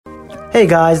Hey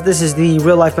guys, this is the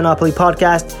Real Life Monopoly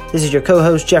Podcast. This is your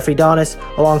co-host Jeffrey Donis,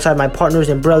 alongside my partners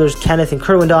and brothers Kenneth and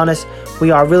Kerwin Donis.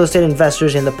 We are real estate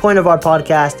investors, and the point of our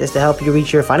podcast is to help you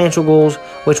reach your financial goals,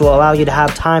 which will allow you to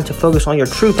have time to focus on your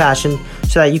true passion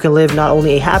so that you can live not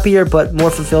only a happier but more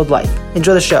fulfilled life.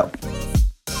 Enjoy the show.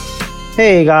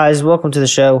 Hey guys, welcome to the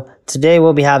show. Today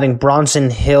we'll be having Bronson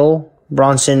Hill.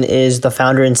 Bronson is the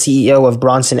founder and CEO of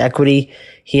Bronson Equity.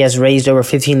 He has raised over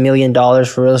 $15 million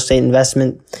for real estate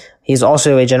investment. He's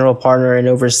also a general partner in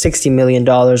over $60 million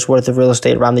worth of real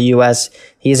estate around the U.S.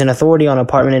 He is an authority on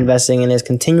apartment investing and is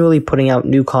continually putting out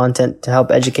new content to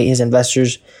help educate his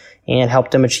investors and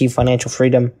help them achieve financial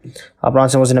freedom.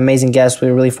 Bronson was an amazing guest. We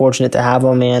were really fortunate to have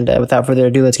him. And without further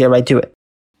ado, let's get right to it.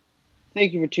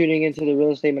 Thank you for tuning into the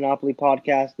Real Estate Monopoly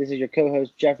Podcast. This is your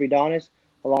co-host, Jeffrey Donis,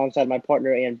 alongside my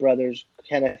partner and brothers,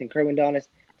 Kenneth and Kerwin Donis.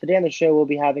 Today on the show, we'll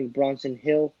be having Bronson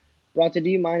Hill. Bronson,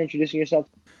 do you mind introducing yourself?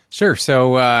 Sure.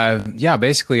 So,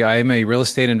 basically, I'm a real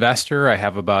estate investor. I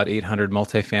have about 800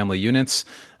 multifamily units.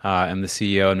 I'm the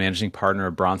CEO and managing partner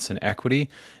of Bronson Equity.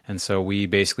 And so we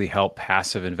basically help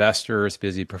passive investors,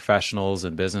 busy professionals,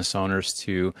 and business owners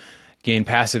to gain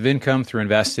passive income through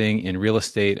investing in real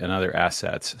estate and other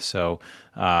assets. So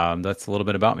that's a little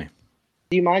bit about me.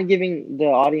 Do you mind giving the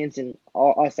audience and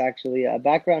us actually a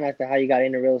background as to how you got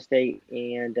into real estate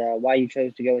and why you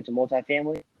chose to go into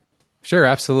multifamily? Sure,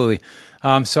 absolutely.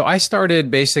 So I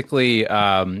started basically,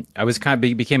 I was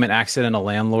became an accidental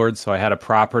landlord. So I had a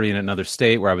property in another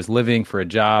state where I was living for a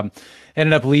job,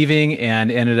 ended up leaving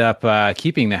and ended up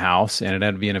keeping the house, and it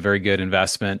ended up being a very good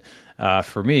investment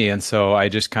for me. And so I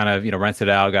just kind of, rented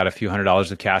it out, got a few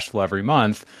 $100s of cash flow every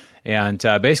month. And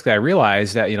basically I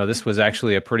realized that, this was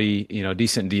actually a pretty,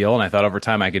 decent deal. And I thought over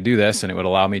time I could do this and it would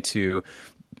allow me to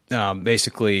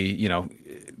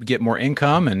get more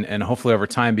income and hopefully over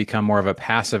time become more of a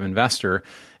passive investor.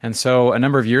 And so a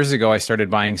number of years ago, I started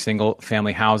buying single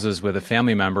family houses with a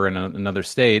family member in another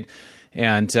state.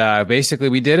 And basically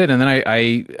we did it. And then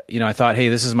I thought, hey,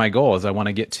 this is my goal, is I want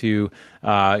to get to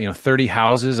 30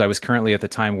 houses. I was currently at the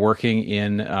time working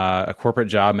in a corporate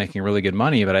job making really good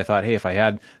money. But I thought, hey, if I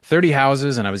had 30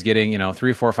 houses and I was getting, $300,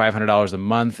 $400, $500 a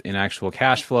month in actual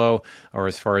cash flow, or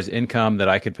as far as income, that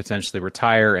I could potentially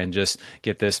retire and just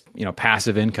get this,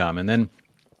 passive income. And then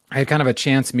I had kind of a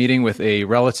chance meeting with a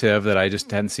relative that I just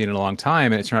hadn't seen in a long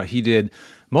time. And it turned out he did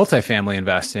multifamily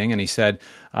investing. And he said,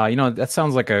 that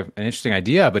sounds like an interesting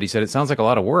idea, but he said, it sounds like a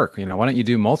lot of work. Why don't you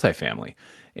do multifamily?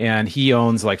 And he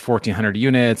owns like 1,400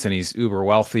 units and he's uber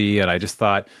wealthy. And I just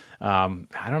thought, I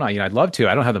don't know, I'd love to.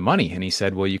 I don't have the money. And he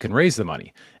said, well, you can raise the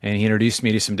money. And he introduced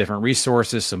me to some different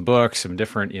resources, some books, some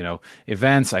different,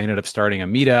 events. I ended up starting a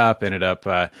meetup, ended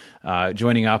up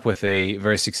joining up with a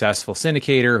very successful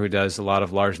syndicator who does a lot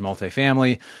of large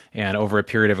multifamily. And over a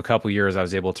period of a couple of years, I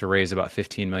was able to raise about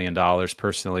 $15 million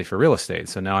personally for real estate.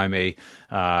 So now I'm a,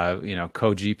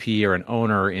 co-GP or an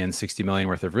owner in $60 million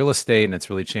worth of real estate. And it's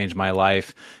really changed my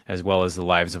life as well as the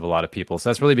lives of a lot of people. So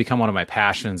that's really become one of my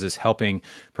passions, is helping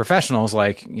professionals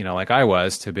like I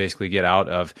was, to basically get out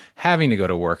of having to go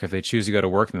to work. If they choose to go to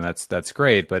work, then that's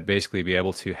great. But basically be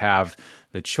able to have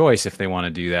the choice if they want to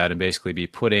do that, and basically be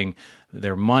putting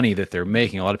their money that they're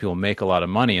making. A lot of people make a lot of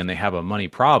money and they have a money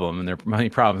problem, and their money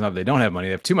problem is not that they don't have money,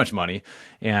 they have too much money,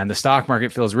 and the stock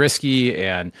market feels risky,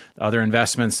 and other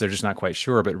investments, they're just not quite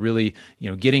sure. But really,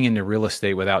 getting into real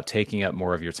estate without taking up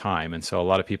more of your time. And so a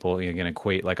lot of people can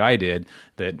equate, like I did,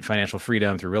 that financial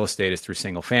freedom through real estate is through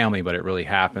single family, but it really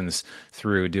happens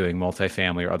through doing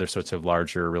multifamily or other sorts of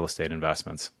larger real estate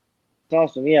investments.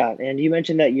 That's awesome. Yeah. And you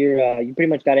mentioned that you pretty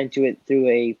much got into it through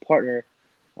a partner,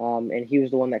 and he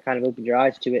was the one that kind of opened your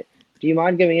eyes to it. Do you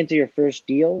mind going into your first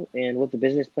deal and what the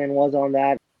business plan was on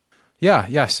that?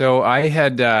 Yeah. So I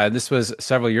had, this was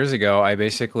several years ago, I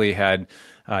basically had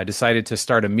decided to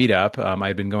start a meetup. I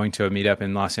had been going to a meetup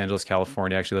in Los Angeles,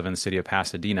 California. I actually live in the city of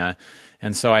Pasadena.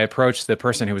 And so I approached the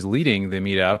person who was leading the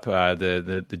meetup,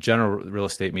 the general real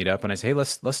estate meetup. And I said, hey,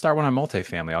 let's start one on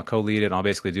multifamily. I'll co-lead it and I'll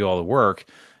basically do all the work.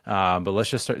 But let's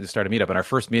just start a meetup. And our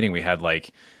first meeting, we had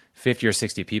like 50 or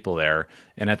 60 people there.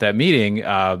 And at that meeting,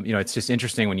 it's just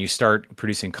interesting when you start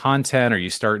producing content or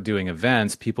you start doing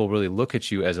events, people really look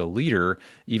at you as a leader,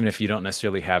 even if you don't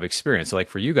necessarily have experience. So like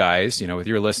for you guys, with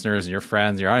your listeners and your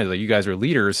friends, and your audience, like you guys are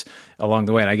leaders along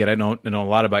the way. And I don't know a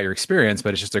lot about your experience,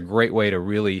 but it's just a great way to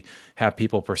really have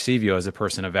people perceive you as a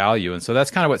person of value. And so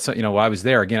that's kind of what, while I was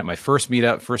there, again, at my first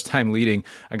meetup, first time leading,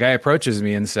 a guy approaches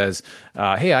me and says,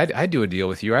 hey, I'd do a deal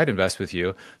with you. I'd invest with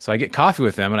you. So I get coffee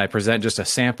with them and I present just a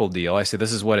sample deal. I said,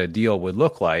 this is what a deal would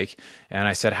look like. And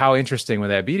I said, how interesting would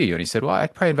that be to you? And he said, well,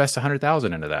 I'd probably invest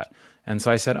 100,000 into that. And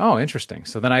so I said, oh, interesting.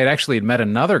 So then I had actually met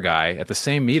another guy at the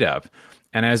same meetup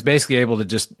And I was basically able to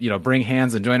just, bring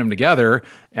hands and join them together.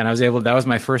 And that was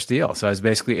my first deal. So I was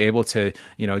basically able to,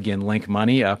 again, link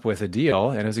money up with a deal,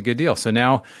 and it was a good deal. So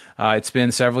now it's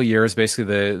been several years. Basically,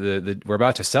 we're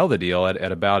about to sell the deal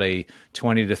at about a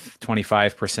 20 to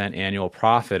 25% annual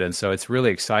profit. And so it's really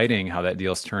exciting how that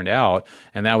deal's turned out.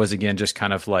 And that was, again, just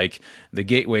kind of like the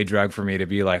gateway drug for me to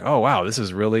be like, oh, wow, this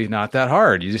is really not that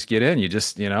hard. You just get in, you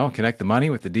just, connect the money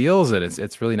with the deals, and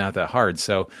it's really not that hard.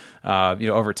 So,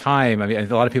 over time, I mean,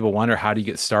 a lot of people wonder, how do you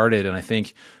get started? And I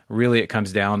think really it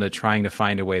comes down to trying to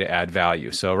find a way to add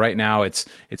value. So right now it's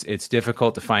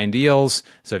difficult to find deals.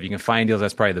 So if you can find deals,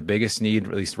 that's probably the biggest need,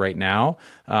 at least right now.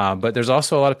 But there's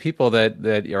also a lot of people that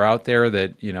are out there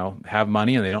that, have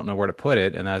money and they don't know where to put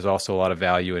it. And there's also a lot of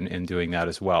value in doing that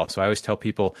as well. So I always tell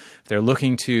people, if they're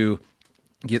looking to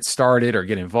get started or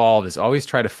get involved, is always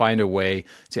try to find a way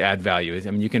to add value.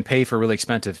 I mean, you can pay for really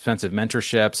expensive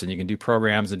mentorships, and you can do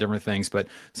programs and different things, but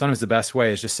sometimes the best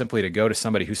way is just simply to go to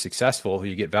somebody who's successful, who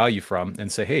you get value from,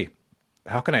 and say, hey,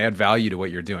 how can I add value to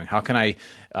what you're doing? How can I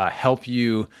help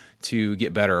you to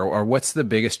get better? Or what's the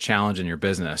biggest challenge in your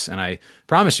business? And I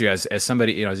promise you, as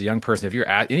somebody, as a young person, if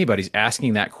anybody's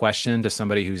asking that question to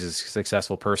somebody who's a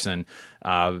successful person,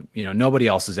 nobody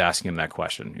else is asking them that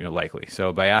question, likely.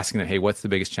 So by asking them, hey, what's the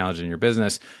biggest challenge in your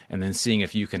business? And then seeing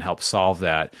if you can help solve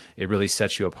that, it really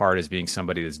sets you apart as being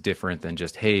somebody that's different than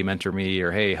just, hey, mentor me,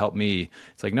 or hey, help me.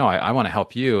 It's like, no, I want to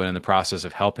help you. And in the process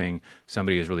of helping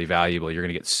somebody who's really valuable, you're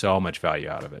going to get so much value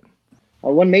out of it.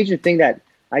 One major thing that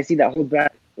I see that hold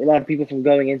back a lot of people from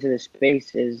going into this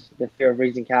space is the fear of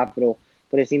raising capital.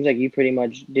 But it seems like you pretty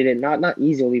much did it not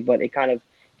easily, but it kind of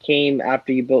came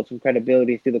after you built some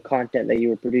credibility through the content that you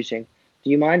were producing.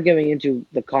 Do you mind going into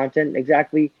the content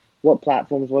exactly? What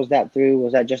platforms was that through?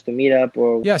 Was that just a meetup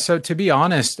or? Yeah. So to be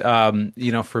honest,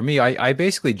 for me, I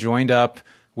basically joined up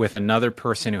with another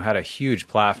person who had a huge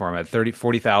platform, had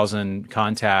 40,000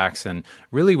 contacts, and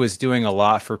really was doing a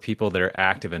lot for people that are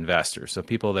active investors. So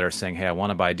people that are saying, hey, I want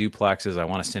to buy duplexes, I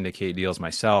want to syndicate deals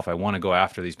myself, I want to go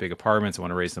after these big apartments, I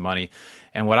want to raise the money.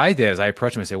 And what I did is I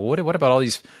approached them and said, well, what about all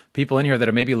these people in here that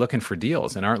are maybe looking for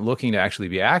deals and aren't looking to actually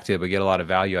be active, but get a lot of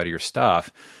value out of your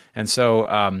stuff? And so,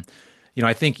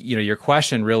 I think, your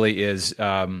question really is,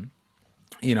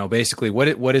 basically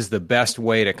what is the best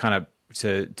way to kind of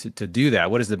to do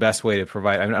that? What is the best way to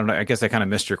provide? I guess I kind of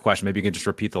missed your question. Maybe you can just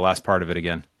repeat the last part of it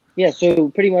again. Yeah. So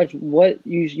pretty much what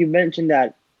you mentioned,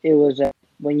 that it was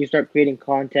when you start creating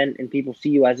content and people see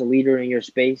you as a leader in your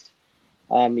space,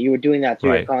 you were doing that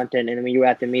through your content. And when you were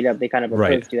at the meetup, they kind of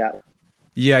approached you that way.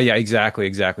 Yeah, exactly.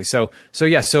 So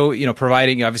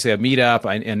providing obviously a meetup,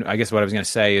 and I guess what I was going to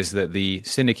say is that the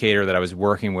syndicator that I was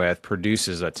working with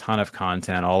produces a ton of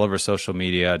content all over social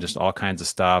media, just all kinds of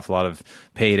stuff, a lot of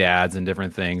paid ads and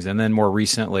different things. And then more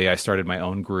recently, I started my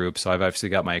own group, so I've actually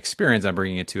got my experience. I'm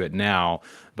bringing it to it now.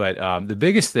 But the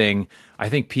biggest thing I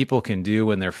think people can do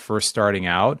when they're first starting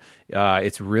out,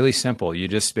 it's really simple. You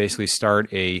just basically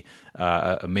start a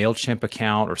MailChimp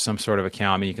account or some sort of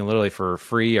account. I mean, you can literally for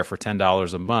free or for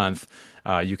 $10 a month,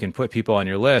 you can put people on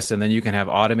your list, and then you can have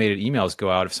automated emails go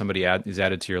out if somebody is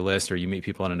added to your list or you meet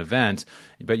people at an event.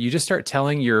 But you just start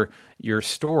telling your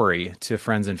story to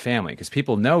friends and family, because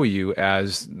people know you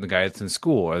as the guy that's in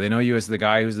school, or they know you as the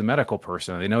guy who's the medical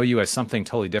person, or they know you as something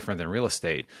totally different than real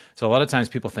estate. So a lot of times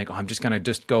people think, oh, I'm just going to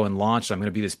just go and launch. I'm going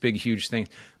to be this big, huge thing.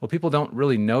 Well, people don't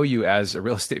really know you as a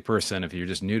real estate person if you're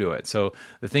just new to it. So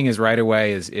the thing is right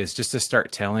away is just to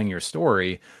start telling your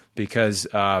story, because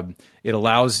it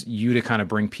allows you to kind of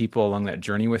bring people along that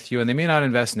journey with you. And they may not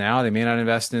invest now, they may not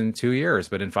invest in 2 years,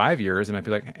 but in 5 years, they might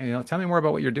be like, hey, tell me more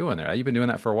about what you're doing there. You've been doing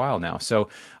that for a while now. So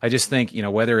I just think,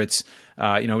 whether it's,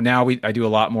 now I do a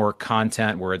lot more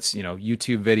content where it's,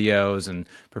 YouTube videos, and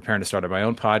preparing to start my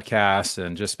own podcast.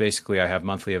 And just basically I have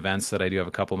monthly events that I do. I have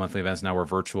a couple monthly events now. We're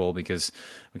virtual because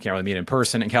we can't really meet in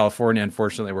person in California.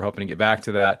 Unfortunately, we're hoping to get back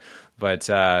to that. But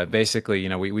basically,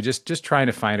 we just trying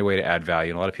to find a way to add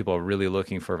value. And a lot of people are really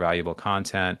looking for valuable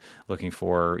content, looking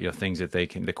for things that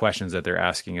the questions that they're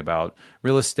asking about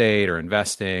real estate or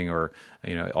investing, or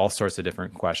all sorts of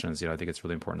different questions. I think it's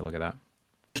really important to look at that.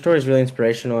 Your story is really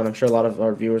inspirational, and I'm sure a lot of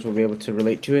our viewers will be able to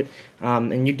relate to it.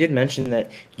 And you did mention that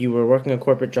you were working a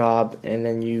corporate job, and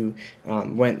then you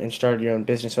went and started your own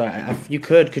business. So if you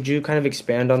could you kind of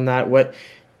expand on that? What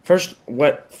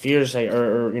fears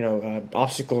or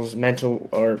obstacles, mental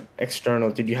or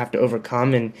external, did you have to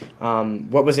overcome,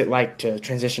 and what was it like to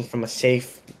transition from a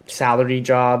safe salary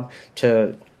job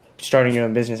to starting your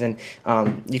own business? And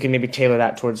you can maybe tailor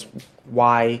that towards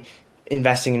why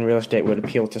investing in real estate would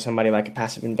appeal to somebody like a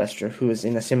passive investor who is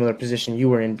in a similar position you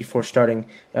were in before starting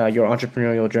your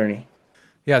entrepreneurial journey.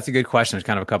 Yeah, it's a good question. There's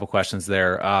kind of a couple questions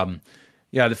there.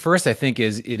 Yeah, the first I think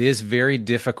is it is very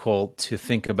difficult to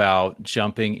think about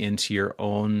jumping into your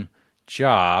own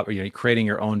job or creating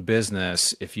your own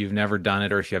business if you've never done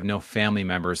it or if you have no family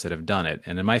members that have done it.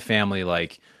 And in my family,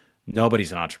 like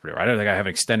nobody's an entrepreneur. I don't think I have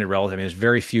an extended relative. I mean, there's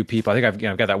very few people. I think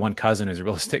I've got that one cousin who's a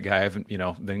real estate guy I haven't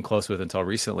been close with until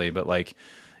recently. But like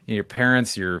your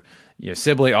parents, your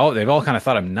sibling, they've all kind of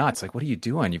thought I'm nuts. Like, what are you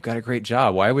doing? You've got a great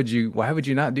job. Why would you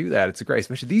not do that? It's great,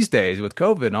 especially these days with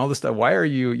COVID and all this stuff. Why are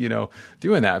you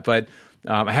doing that? But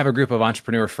I have a group of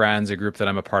entrepreneur friends, a group that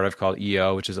I'm a part of called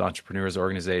EO, which is Entrepreneurs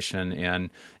Organization,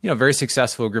 and very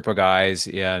successful group of guys.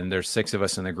 And there's 6 of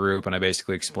us in the group, and I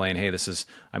basically explain, hey,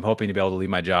 I'm hoping to be able to leave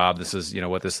my job. This is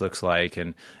what this looks like,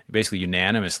 and basically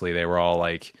unanimously they were all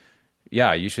like,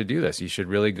 yeah, you should do this. You should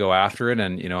really go after it.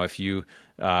 And if you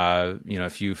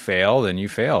fail, then you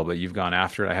fail, but you've gone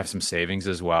after it. I have some savings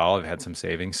as well. I've had some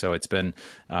savings. So it's been,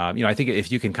 I think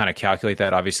if you can kind of calculate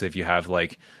that, obviously if you have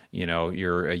like,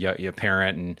 you're a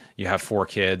parent and you have 4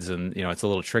 kids and, it's a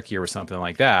little trickier with something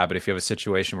like that. But if you have a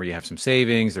situation where you have some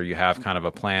savings or you have kind of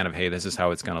a plan of, hey, this is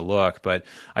how it's going to look. But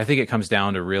I think it comes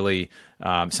down to really,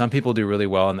 some people do really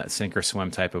well in that sink or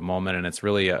swim type of moment. And it's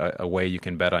really a way you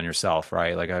can bet on yourself,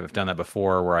 right? Like I've done that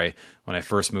before where when I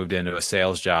first moved into a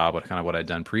sales job, what I'd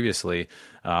done previously,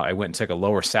 I went and took a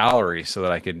lower salary so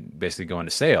that I could basically go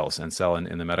into sales and sell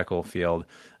in the medical field,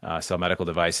 sell medical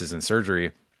devices and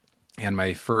surgery. And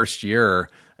my first year,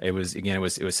 it was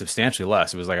substantially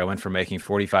less. It was like I went from making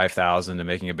 45,000 to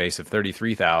making a base of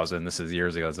 33,000. This is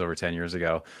years ago. It's over 10 years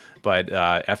ago. But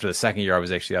after the second year, I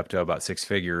was actually up to about 6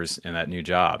 figures in that new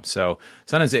job. So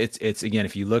sometimes it's again,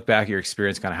 if you look back at your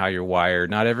experience, kind of how you're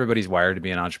wired. Not everybody's wired to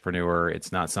be an entrepreneur.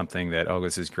 It's not something that, oh,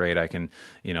 this is great. I can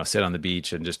sit on the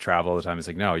beach and just travel all the time. It's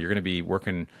like, no, you're going to be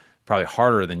working probably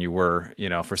harder than you were,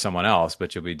 for someone else,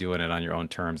 but you'll be doing it on your own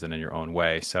terms and in your own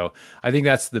way. So I think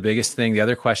that's the biggest thing. The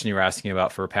other question you were asking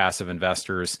about for passive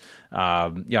investors,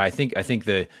 I think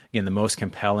the most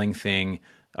compelling thing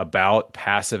about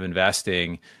passive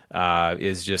investing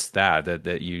is just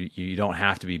that you don't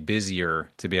have to be busier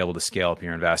to be able to scale up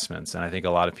your investments. And I think a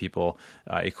lot of people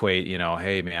equate,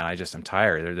 hey man, I'm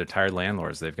tired. They're tired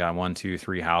landlords. They've got 1, 2,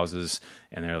 3 houses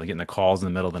and they're getting the calls in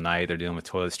the middle of the night. They're dealing with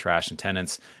toilets, trash, and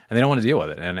tenants, and they don't want to deal with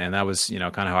it. And that was, kind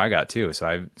of how I got too. So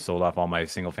I sold off all my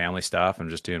single family stuff. I'm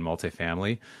just doing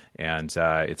multifamily, and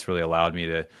it's really allowed me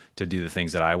to do the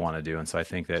things that I want to do. And so I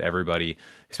think that everybody,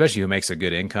 especially who makes a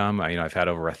good income, I've had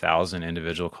over 1,000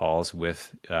 individual calls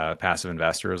with passive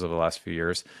investors over the last few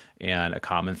years. And a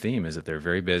common theme is that they're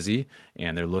very busy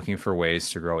and they're looking for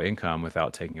ways to grow income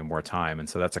without taking more time. And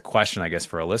so that's a question, I guess,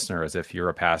 for a listener is if you're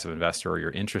a passive investor or you're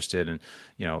interested and,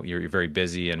 you're very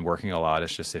busy and working a lot.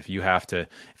 It's just if the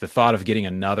thought of getting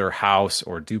another house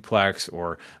or duplex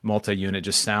or multi-unit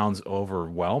just sounds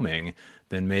overwhelming,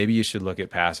 then maybe you should look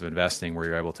at passive investing where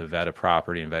you're able to vet a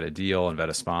property and vet a deal and vet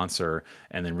a sponsor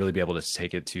and then really be able to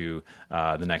take it to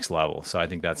the next level. So I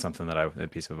think that's something a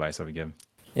piece of advice I would give.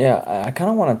 Yeah, I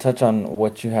kind of want to touch on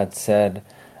what you had said.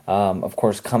 Of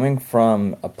course, coming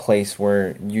from a place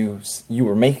where you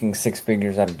were making 6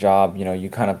 figures at a job, you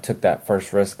kind of took that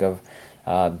first risk of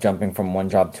jumping from one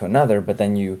job to another, but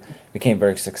then you became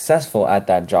very successful at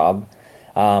that job.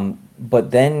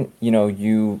 But then,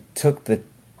 you took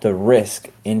the risk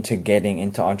into getting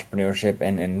into entrepreneurship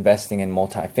and investing in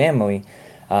multifamily.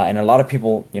 And a lot of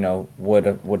people, would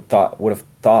have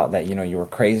thought that, you were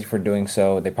crazy for doing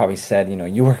so. They probably said,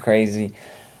 you were crazy.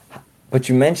 But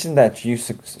you mentioned that you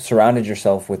surrounded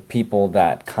yourself with people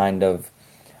that kind of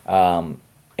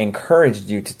encouraged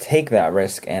you to take that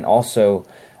risk and also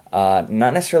not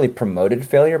necessarily promoted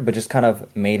failure, but just kind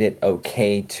of made it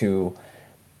okay to,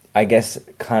 I guess,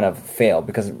 kind of fail.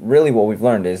 Because really what we've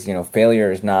learned is,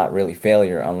 failure is not really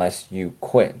failure unless you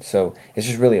quit. So it's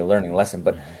just really a learning lesson.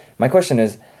 But my question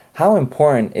is, how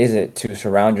important is it to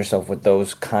surround yourself with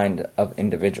those kind of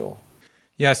individual?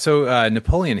 Yeah, so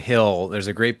Napoleon Hill, there's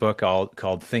a great book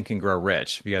called Think and Grow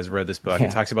Rich. If you guys read this book, It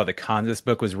talks about this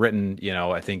book was written,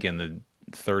 I think in the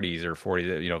 30s or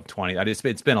 40s, 20.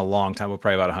 It's been a long time,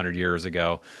 probably about 100 years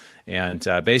ago. And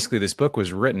basically, this book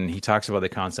was written. He talks about the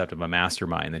concept of a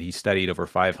mastermind, that he studied over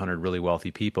 500 really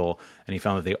wealthy people, and he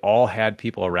found that they all had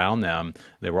people around them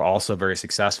that were also very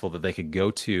successful that they could go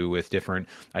to with different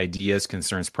ideas,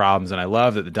 concerns, problems. And I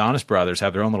love that the Donis brothers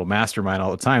have their own little mastermind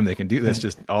all the time. They can do this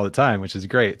just all the time, which is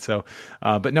great. So,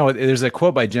 but no, there's a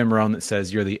quote by Jim Rohn that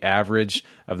says, "You're the average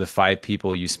of the 5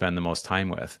 people you spend the most time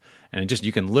with." And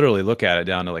you can literally look at it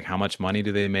down to like how much money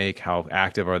do they make, how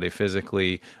active are they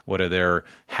physically, what are their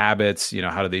habits,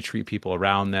 how do they treat people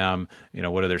around them,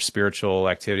 what are their spiritual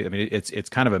activity. I mean, it's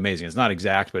kind of amazing. It's not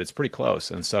exact, but it's pretty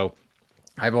close. And so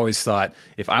I've always thought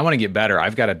if I want to get better,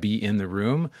 I've got to be in the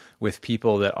room with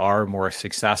people that are more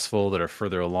successful, that are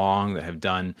further along, that have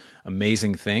done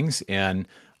amazing things. And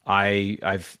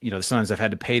I've, sometimes I've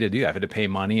had to pay to do that. I've had to pay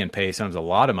money and pay sometimes a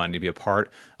lot of money to be a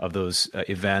part of those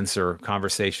events or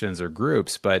conversations or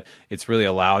groups. But it's really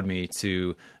allowed me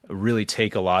to really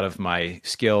take a lot of my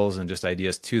skills and just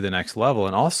ideas to the next level.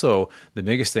 And also the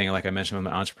biggest thing, like I mentioned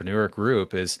with my entrepreneur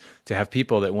group, is to have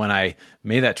people that when I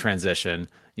made that transition,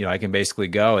 I can basically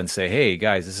go and say, hey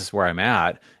guys, this is where I'm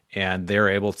at. And they're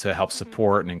able to help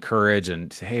support and encourage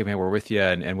and say, hey man, we're with you.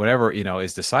 And whatever,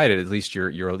 is decided, at least you're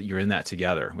in that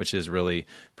together, which is really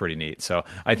pretty neat. So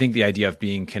I think the idea of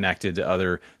being connected to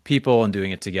other people and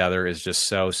doing it together is just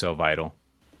so, so vital.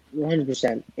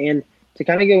 100%. And to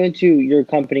kind of go into your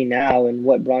company now and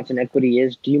what Bronson Equity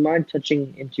is, do you mind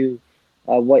touching into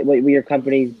what your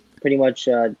company pretty much,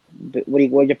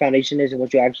 what your foundation is and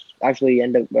what you actually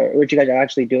end up, or what you guys are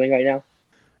actually doing right now?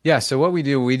 Yeah, so what we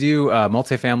do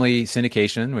multifamily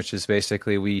syndication, which is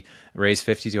basically we raise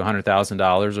 $50,000 to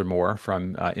 $100,000 or more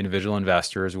from individual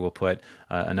investors. We'll put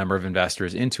a number of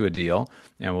investors into a deal,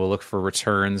 and we'll look for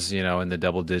returns, in the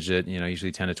double digit,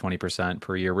 usually 10 to 20%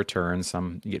 per year returns.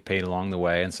 Some get paid along the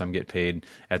way, and some get paid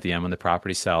at the end when the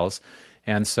property sells.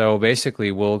 And so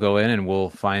basically we'll go in and we'll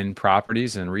find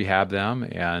properties and rehab them.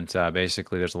 And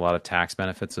basically there's a lot of tax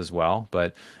benefits as well.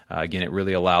 But again, it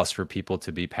really allows for people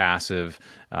to be passive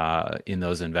in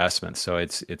those investments. So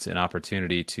it's an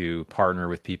opportunity to partner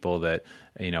with people that,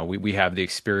 we have the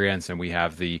experience and we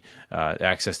have the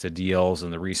access to deals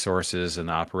and the resources and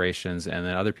the operations. And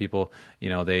then other people,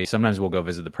 they sometimes will go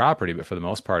visit the property, but for the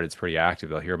most part, it's pretty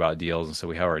active. They'll hear about deals. And so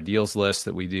we have our deals list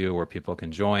that we do where people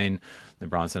can join the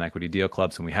Bronson Equity Deal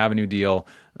Clubs. When we have a new deal,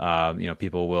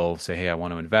 people will say, hey, I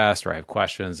want to invest, or I have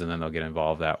questions, and then they'll get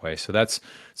involved that way. So that's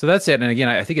it. And again,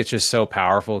 I think it's just so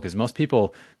powerful because most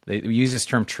people, they use this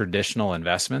term traditional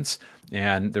investments.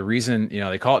 And the reason,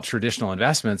 they call it traditional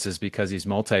investments is because these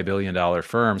multi-billion-dollar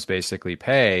firms basically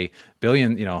pay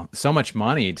so much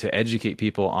money to educate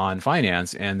people on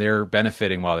finance, and they're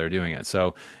benefiting while they're doing it.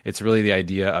 So it's really the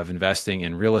idea of investing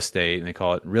in real estate, and they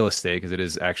call it real estate because it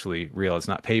is actually real. It's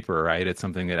not paper, right? It's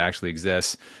something that actually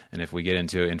exists. And if we get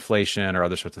into inflation or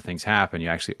other sorts of things happen, you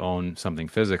actually own something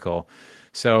physical.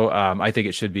 So I think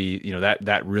it should be,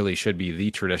 that really should be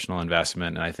the traditional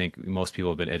investment. And I think most people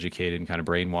have been educated and kind of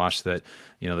brainwashed that,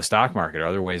 the stock market or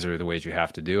other ways are the ways you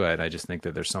have to do it. I just think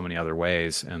that there's so many other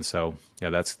ways. And so, yeah,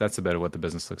 that's a bit of what the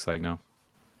business looks like now.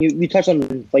 You touched on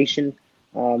inflation.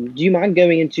 Do you mind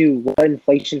going into what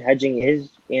inflation hedging is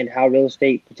and how real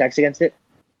estate protects against it?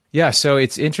 Yeah, so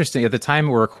it's interesting. At the time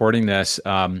we're recording this,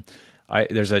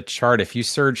 there's a chart. If you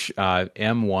search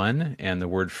M1 and the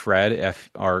word FRED,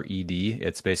 F-R-E-D,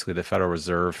 it's basically the Federal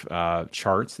Reserve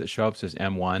charts that show up. So it's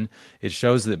M1. It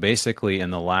shows that basically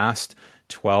in the last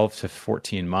 12 to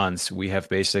 14 months, we have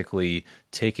basically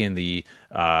taken the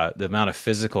amount of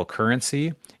physical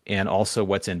currency and also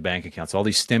what's in bank accounts. All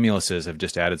these stimuluses have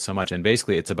just added so much. And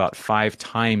basically, it's about 5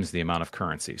 times the amount of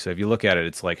currency. So if you look at it,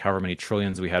 it's like however many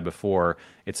trillions we had before,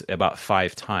 it's about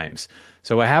 5 times.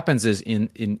 So what happens is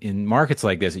in markets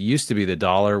like this, it used to be the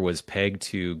dollar was pegged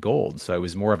to gold. So it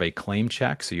was more of a claim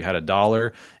check. So you had a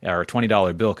dollar or a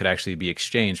 $20 bill could actually be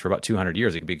exchanged for about 200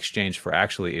 years. It could be exchanged for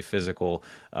actually a physical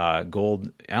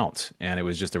gold ounce. And it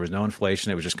was just, there was no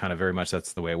inflation. It was just kind of very much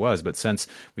that's the way it was. But since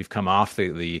we've come off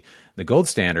the gold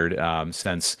standard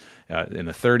since in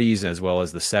the 30s as well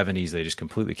as the 70s, they just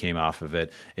completely came off of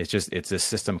it. It's a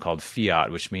system called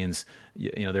fiat, which means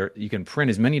you can print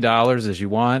as many dollars as you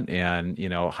want, and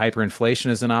hyperinflation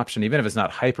is an option. Even if it's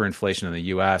not hyperinflation in the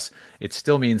U.S., it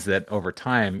still means that over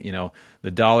time,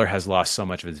 the dollar has lost so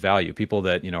much of its value. People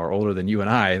that are older than you and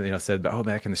I, said, oh,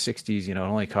 back in the 60s, it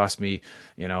only cost me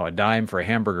a dime for a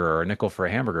hamburger or a nickel for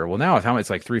a hamburger. Well, now it's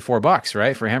like $3-4,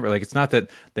 right, for a hamburger. Like, it's not that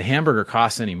the hamburger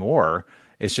costs any more.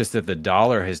 It's just that the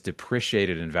dollar has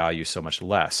depreciated in value so much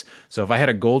less. So if I had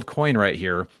a gold coin right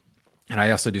here, and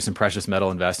I also do some precious metal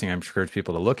investing, I encourage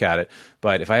people to look at it.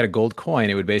 But if I had a gold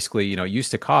coin, it would basically, it used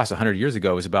to cost 100 years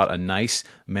ago, it was about a nice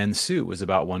men's suit was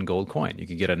about one gold coin. You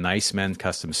could get a nice men's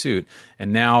custom suit.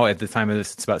 And now at the time of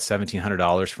this, it's about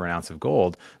 $1,700 for an ounce of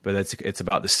gold, but it's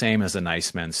about the same as a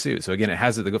nice men's suit. So again,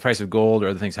 the price of gold or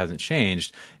other things hasn't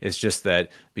changed. It's just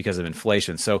that because of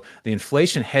inflation. So the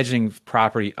inflation hedging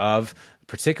property of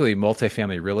particularly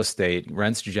multifamily real estate,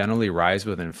 rents generally rise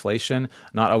with inflation,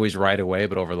 not always right away,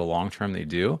 but over the long term they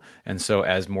do. And so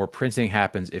as more printing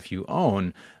happens, if you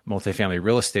own, multifamily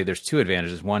real estate, there's two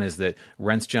advantages. One is that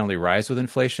rents generally rise with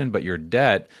inflation, but your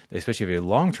debt, especially if you have a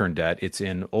long-term debt, it's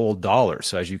in old dollars.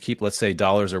 So as you keep, let's say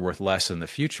dollars are worth less in the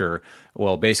future,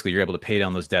 well, basically you're able to pay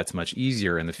down those debts much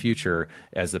easier in the future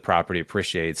as the property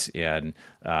appreciates and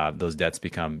those debts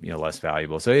become less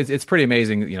valuable. So it's pretty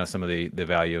amazing, some of the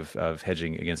value of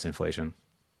hedging against inflation.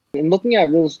 And looking at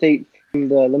real estate from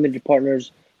the limited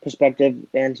partners perspective,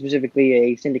 and specifically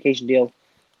a syndication deal,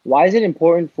 why is it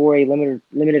important for a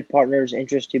limited partner's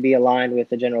interest to be aligned with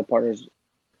the general partner's?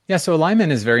 Yeah, so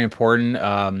alignment is very important.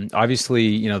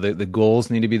 Obviously, the goals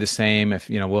need to be the same. If,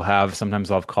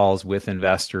 sometimes I'll have calls with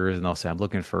investors and they'll say, I'm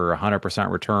looking for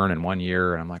 100% return in 1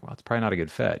 year. And I'm like, well, it's probably not a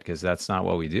good fit because that's not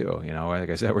what we do. Like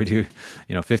I said, we do,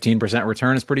 15%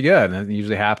 return is pretty good. And it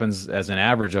usually happens as an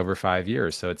average over 5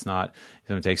 years. So it's going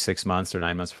to take 6 months or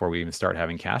 9 months before we even start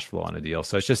having cash flow on a deal.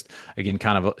 So it's just, again,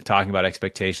 kind of talking about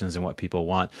expectations and what people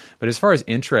want. But as far as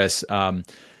interest,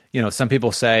 some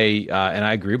people say, and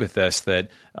I agree with this, that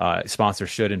sponsors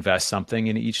should invest something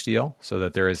in each deal so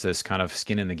that there is this kind of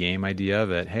skin in the game idea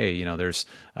that, hey, there's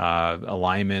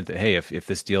alignment that, hey, if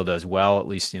this deal does well, at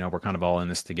least, we're kind of all in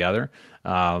this together.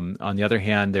 On the other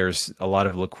hand, there's a lot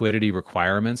of liquidity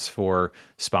requirements for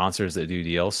sponsors that do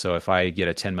deals. So if I get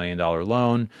a $10 million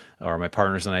loan, or my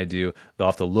partners and I do, they'll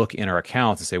have to look in our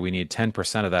accounts and say we need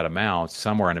 10% of that amount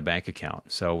somewhere in a bank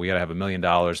account. So we got to have $1 million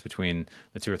between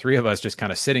the two or three of us just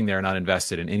kind of sitting there, not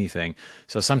invested in anything.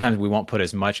 So sometimes we won't put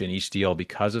as much in each deal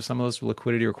because of some of those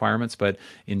liquidity requirements. But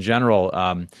in general,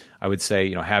 I would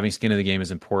say, having skin in the game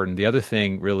is important. The other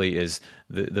thing really is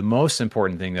the most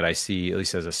important thing that I see, at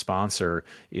least as a sponsor,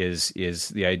 is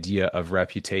the idea of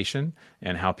reputation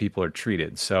and how people are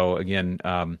treated. So again,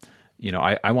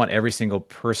 I want every single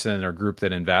person or group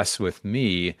that invests with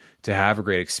me to have a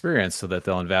great experience so that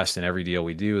they'll invest in every deal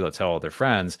we do. They'll tell all their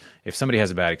friends. If somebody has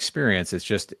a bad experience, it's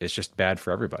just bad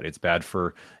for everybody. It's bad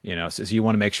for, so you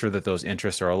want to make sure that those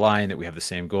interests are aligned, that we have the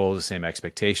same goals, the same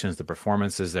expectations, the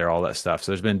performances there, all that stuff.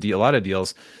 So there's been a lot of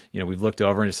deals, we've looked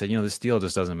over and just said, this deal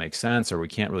just doesn't make sense, or we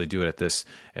can't really do it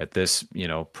at this,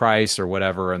 price or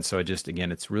whatever. And so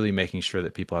it's really making sure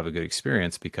that people have a good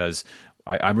experience, because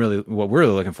what we're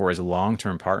really looking for is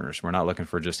long-term partners. We're not looking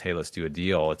for just, hey, let's do a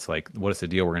deal. It's like, what is the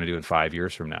deal we're going to do in 5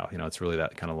 years from now? It's really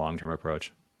that kind of long-term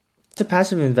approach. As a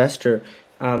passive investor,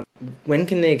 when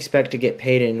can they expect to get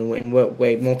paid, and in what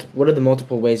way? What are the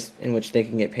multiple ways in which they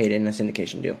can get paid in a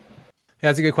syndication deal? Yeah,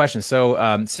 that's a good question. So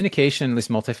syndication, at least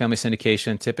multifamily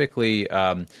syndication, typically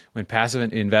when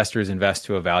passive investors invest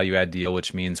to a value add deal,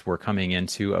 which means we're coming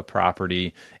into a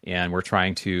property and we're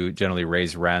trying to generally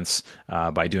raise rents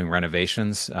by doing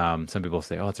renovations. Some people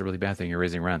say, oh, it's a really bad thing, you're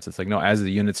raising rents. It's like, no, as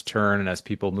the units turn and as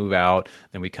people move out,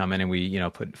 then we come in and we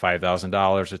put $5,000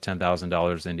 or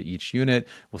 $10,000 into each unit.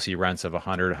 We'll see rents of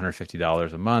 $100,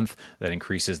 $150 a month. That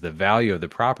increases the value of the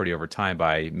property over time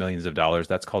by millions of dollars.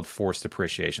 That's called forced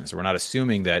appreciation. So we're not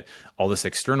assuming that all this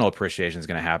external appreciation is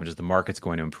going to happen, just the market's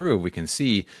going to improve. We can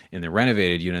see in the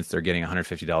renovated units, they're getting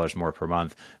 $150 more per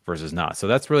month versus not. So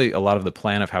that's really a lot of the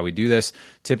plan of how we do this.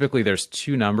 Typically, there's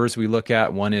two numbers we look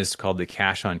at. One is called the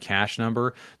cash on cash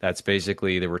number. That's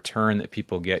basically the return that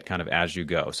people get kind of as you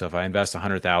go. So if I invest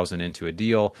 $100,000 into a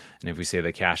deal, and if we say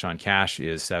the cash on cash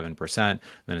is 7%,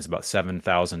 then it's about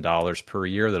 $7,000 per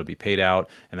year that'll be paid out.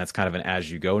 And that's kind of an as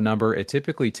you go number. It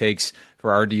typically takes,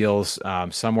 for our deals,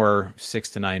 somewhere 6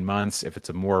 to 9 months. If it's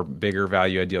a more bigger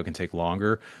value add deal, it can take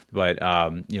longer. But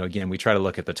again, we try to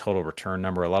look at the total return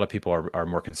number. A lot of people are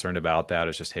more concerned about that.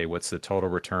 It's just, hey, what's the total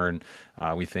return?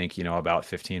 We think about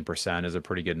 15% is a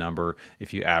pretty good number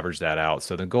if you average that out.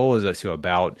 So the goal is to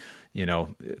about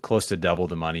close to double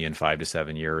the money in 5 to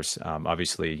 7 years.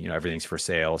 Obviously, everything's for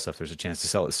sale. So if there's a chance to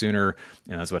sell it sooner,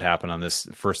 that's what happened on this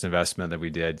first investment that we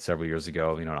did several years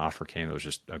ago. An offer came that was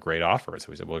just a great offer. So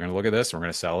we said, well, we're going to look at this, and we're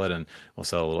going to sell it, and we'll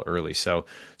sell it a little early. So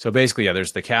basically, yeah,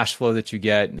 there's the cash flow that you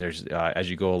get. There's as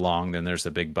you go along, then there's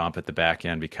the big bump at the back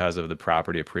end because of the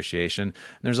property appreciation. And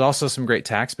there's also some great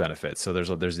tax benefits. So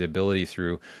there's the ability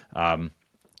through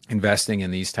investing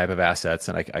in these type of assets,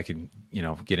 and I could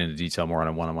get into detail more on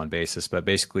a one-on-one basis, but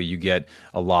basically you get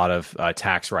a lot of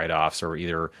tax write-offs, or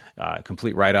either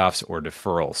complete write-offs or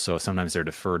deferrals. So sometimes they're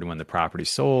deferred when the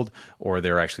property's sold, or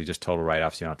they're actually just total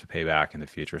write-offs you don't have to pay back in the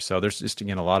future. So there's just,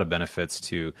 again, a lot of benefits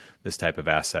to this type of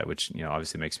asset, which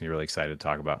obviously makes me really excited to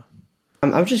talk about.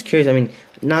 I'm just curious,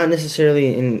 not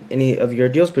necessarily in any of your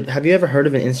deals, but have you ever heard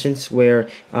of an instance where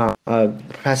a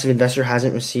passive investor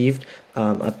hasn't received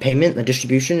a payment, a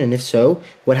distribution? And if so,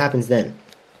 what happens then?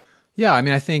 Yeah,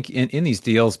 I think in these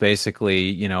deals,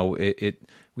 basically,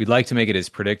 we'd like to make it as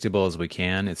predictable as we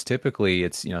can. It's typically,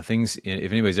 things,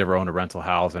 if anybody's ever owned a rental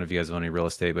house, I don't know if you guys own any real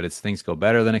estate, but it's things go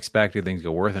better than expected, things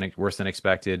go worse than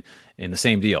expected in the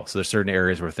same deal. So there's certain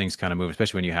areas where things kind of move,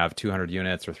 especially when you have 200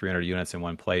 units or 300 units in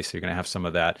one place. So you're going to have some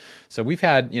of that. So we've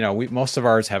had, most of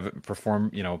ours have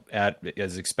performed,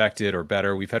 as expected or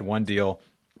better. We've had one deal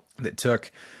that took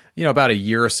about a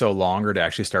year or so longer to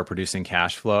actually start producing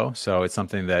cash flow. So it's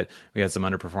something that we had some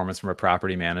underperformance from a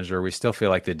property manager. We still feel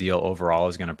like the deal overall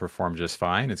is going to perform just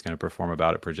fine. It's going to perform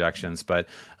about at projections, but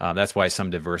that's why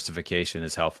some diversification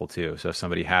is helpful too. So if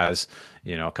somebody has,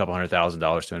 a couple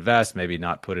 $100,000 to invest, maybe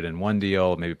not put it in one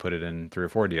deal, maybe put it in 3 or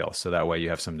 4 deals. So that way you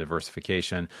have some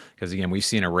diversification. Because again, we've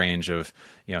seen a range of,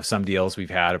 some deals we've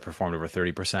had have performed over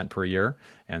 30% per year,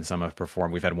 and some have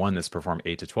performed. We've had one that's performed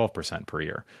 8 to 12% per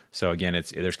year. So again,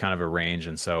 there's kind of a range,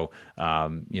 and so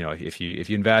if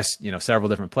you invest, several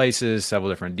different places, several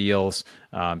different deals,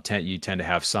 you tend to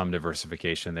have some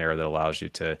diversification there that allows you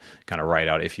to kind of write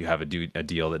out if you have a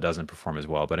deal that doesn't perform as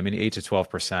well. But I mean, 8 to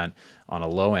 12% on a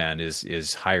low end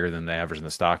is higher than the average in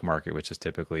the stock market, which is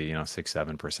typically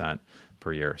 6-7%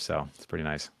 per year. So it's pretty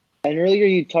nice. And earlier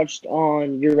you touched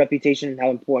on your reputation and how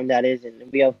important that is, and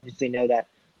we obviously know that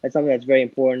that's something that's very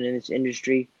important in this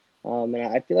industry. And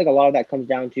I feel like a lot of that comes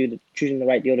down to choosing the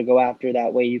right deal to go after.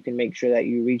 That way you can make sure that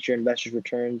you reach your investors'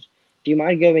 returns. Do you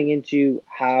mind going into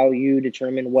how you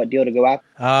determine what deal to go after?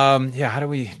 How do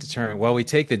we determine? Well, we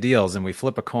take the deals and we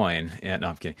flip a coin. No,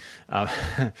 I'm kidding.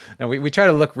 No, we try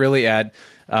to look really at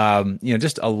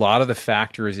just a lot of the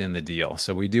factors in the deal.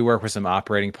 So we do work with some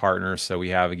operating partners. So we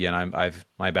have, again,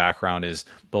 my background is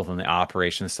both on the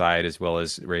operations side as well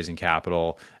as raising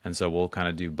capital. And so we'll kind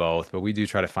of do both, but we do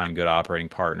try to find good operating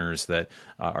partners that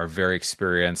are very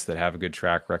experienced, that have a good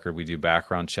track record. We do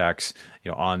background checks,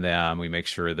 on them. We make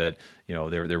sure that,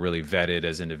 they're really vetted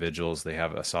as individuals. They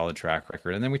have a solid track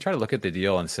record. And then we try to look at the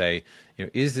deal and say,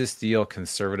 is this deal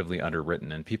conservatively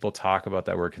underwritten? And people talk about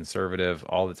that word conservative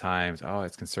all the time. Oh,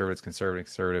 it's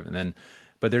conservative. And then,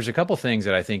 but there's a couple things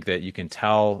that I think that you can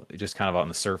tell just kind of on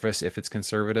the surface if it's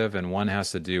conservative. And one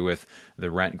has to do with the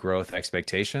rent growth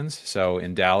expectations. So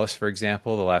in Dallas, for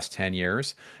example, the last 10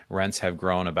 years, rents have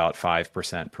grown about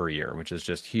 5% per year, which is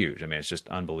just huge. I mean, it's just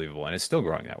unbelievable. And it's still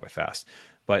growing that way fast.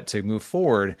 But to move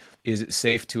forward, is it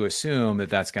safe to assume that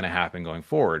that's going to happen going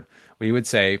forward? We would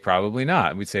say probably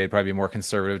not. We'd say it'd probably be more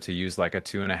conservative to use like a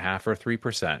 2.5 or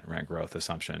 3% rent growth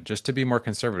assumption, just to be more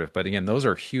conservative. But again, those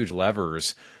are huge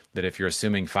levers that if you're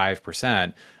assuming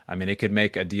 5%, I mean, it could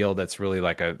make a deal that's really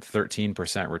like a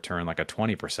 13% return, like a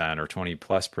 20% or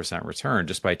 20+% return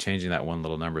just by changing that one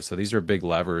little number. So these are big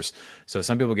levers. So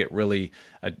some people get really,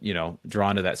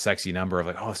 drawn to that sexy number of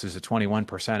like, oh, this is a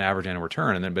 21% average annual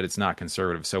return, but it's not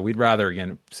conservative. So we'd rather,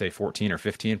 again, say 14 or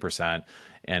 15%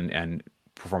 and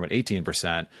perform at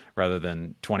 18% rather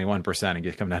than 21%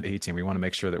 and come down to 18. We want to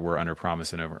make sure that we're under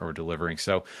promise and over delivering.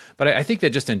 So, but I think that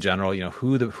just in general,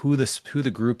 who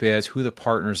the group is, who the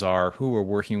partners are, who we're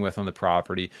working with on the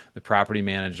property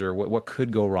manager, what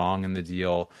could go wrong in the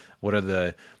deal, what are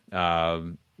the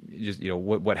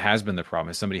what has been the problem?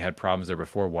 Has somebody had problems there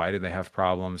before? Why did they have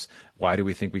problems? Why do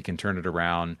we think we can turn it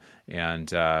around?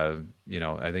 And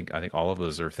I think all of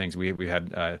those are things. We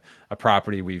had a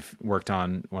property we've worked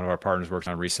on. One of our partners worked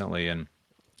on recently, and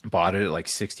bought it at like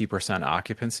 60%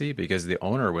 occupancy because the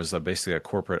owner was basically a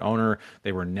corporate owner.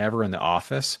 They were never in the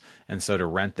office. And so to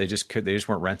rent, they just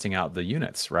weren't renting out the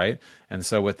units, right? And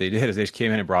so what they did is they just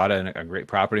came in and brought in a great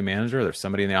property manager. There's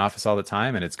somebody in the office all the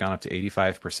time, and it's gone up to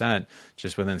 85%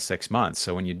 just within 6 months.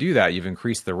 So when you do that, you've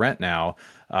increased the rent now,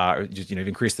 you've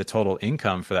increased the total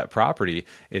income for that property.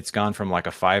 It's gone from like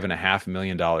a $5.5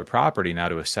 million property now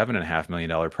to a $7.5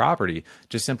 million property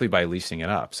just simply by leasing it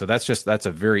up. So that's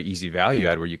a very easy value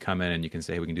add where you come in and you can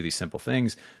say, hey, we can do these simple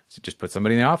things. So just put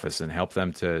somebody in the office and help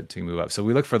them to move up. So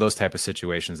we look for those type of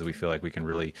situations that we feel like we can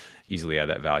really easily add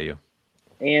that value.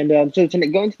 And so to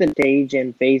go into the stage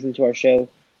and phase into our show,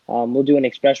 we'll do an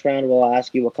express round. We'll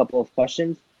ask you a couple of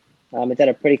questions. It's at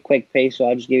a pretty quick pace, so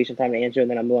I'll just give you some time to answer, and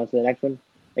then I'll move on to the next one.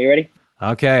 Are you ready?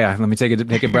 Okay, let me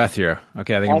take a breath here.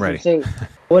 Okay, I think awesome. I'm ready. So,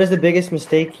 what is the biggest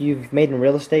mistake you've made in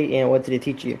real estate, and what did it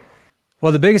teach you?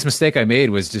 Well, the biggest mistake I made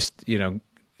was just,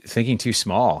 thinking too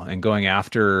small and going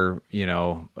after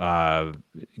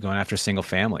single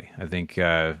family. I think,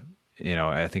 I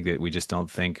think that we just don't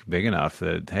think big enough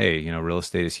that, hey, real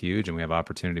estate is huge and we have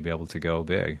opportunity to be able to go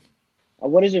big.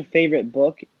 What is your favorite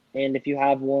book? And if you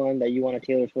have one that you want to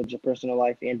tailor towards your personal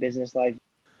life and business life?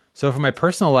 So for my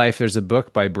personal life, there's a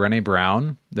book by Brené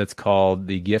Brown that's called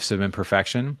The Gifts of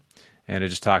Imperfection. and it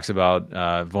just talks about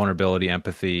vulnerability,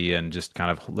 empathy, and just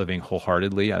kind of living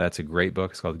wholeheartedly. That's a great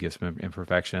book. It's called Gifts of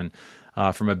Imperfection.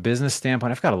 From a business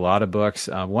standpoint, I've got a lot of books.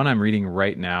 One I'm reading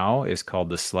right now is called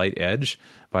The Slight Edge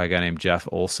by a guy named Jeff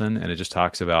Olson, and it just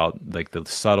talks about like the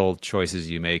subtle choices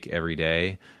you make every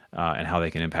day and how they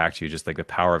can impact you, just like the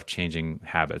power of changing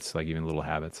habits, like even little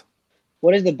habits.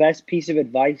 What is the best piece of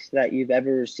advice that you've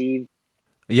ever received?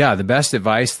 Yeah, the best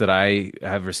advice that I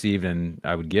have received and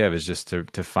I would give is just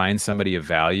to find somebody of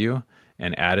value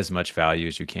and add as much value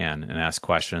as you can, and ask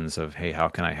questions of, hey, how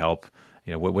can I help?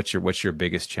 You know, what's your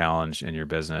biggest challenge in your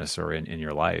business or in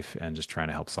your life, and just trying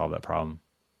to help solve that problem.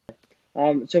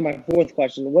 So my fourth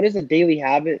question, what is a daily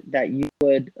habit that you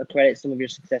would accredit some of your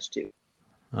success to?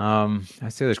 I'd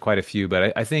say there's quite a few,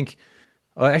 but I think,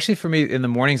 well, actually for me in the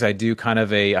mornings, I do kind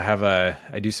of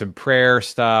I do some prayer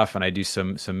stuff, and I do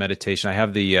some meditation. I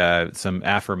have some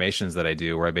affirmations that I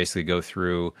do where I basically go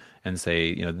through and say,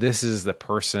 you know, this is the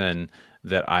person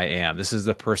that I am. This is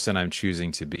the person I'm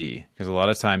choosing to be. Because a lot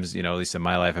of times, you know, at least in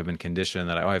my life, I've been conditioned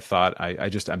that I've thought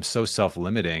I'm so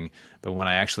self-limiting. But when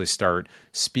I actually start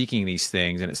speaking these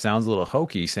things, and it sounds a little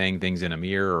hokey, saying things in a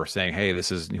mirror or saying, hey,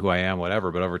 this is who I am,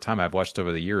 whatever. But over time, I've watched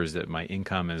over the years that my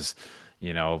income is,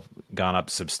 you know, gone up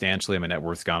substantially. My net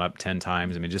worth's gone up 10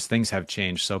 times. I mean, just things have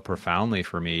changed so profoundly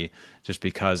for me just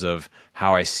because of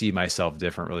how I see myself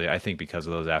differently. I think because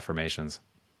of those affirmations.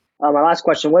 My last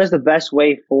question, what is the best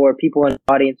way for people in the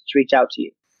audience to reach out to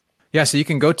you? Yeah, so you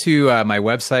can go to my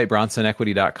website,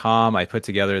 bronsonequity.com. I put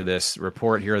together this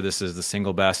report here. This is the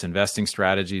single best investing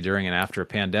strategy during and after a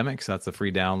pandemic. So that's a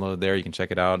free download there. You can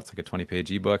check it out. It's like a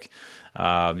 20-page ebook.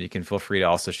 You can feel free to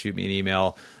also shoot me an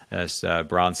email as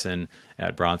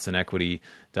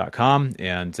bronson@bronsonequity.com.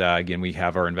 And again, we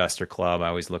have our investor club. I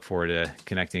always look forward to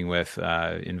connecting with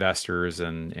investors,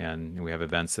 and we have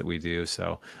events that we do.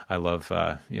 So I love,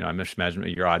 I just imagine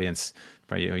your audience,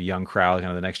 probably a young crowd,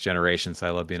 kind of the next generation. So I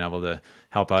love being able to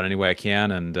help out any way I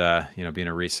can, and being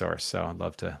a resource. So I'd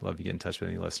love to get in touch with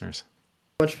any listeners.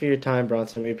 Much for your time,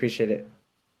 Bronson. We appreciate it.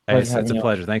 Hey, it's a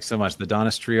pleasure. Thanks so much. The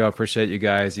Donis Trio, I appreciate you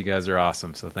guys. You guys are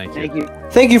awesome. So thank you.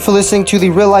 Thank you for listening to the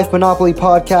Real Life Monopoly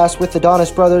podcast with the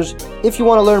Donis brothers. If you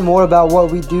want to learn more about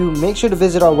what we do, make sure to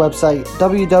visit our website,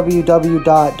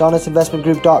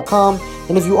 www.donisinvestmentgroup.com.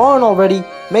 And if you aren't already,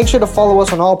 make sure to follow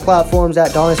us on all platforms at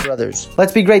Donis Brothers.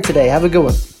 Let's be great today. Have a good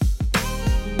one.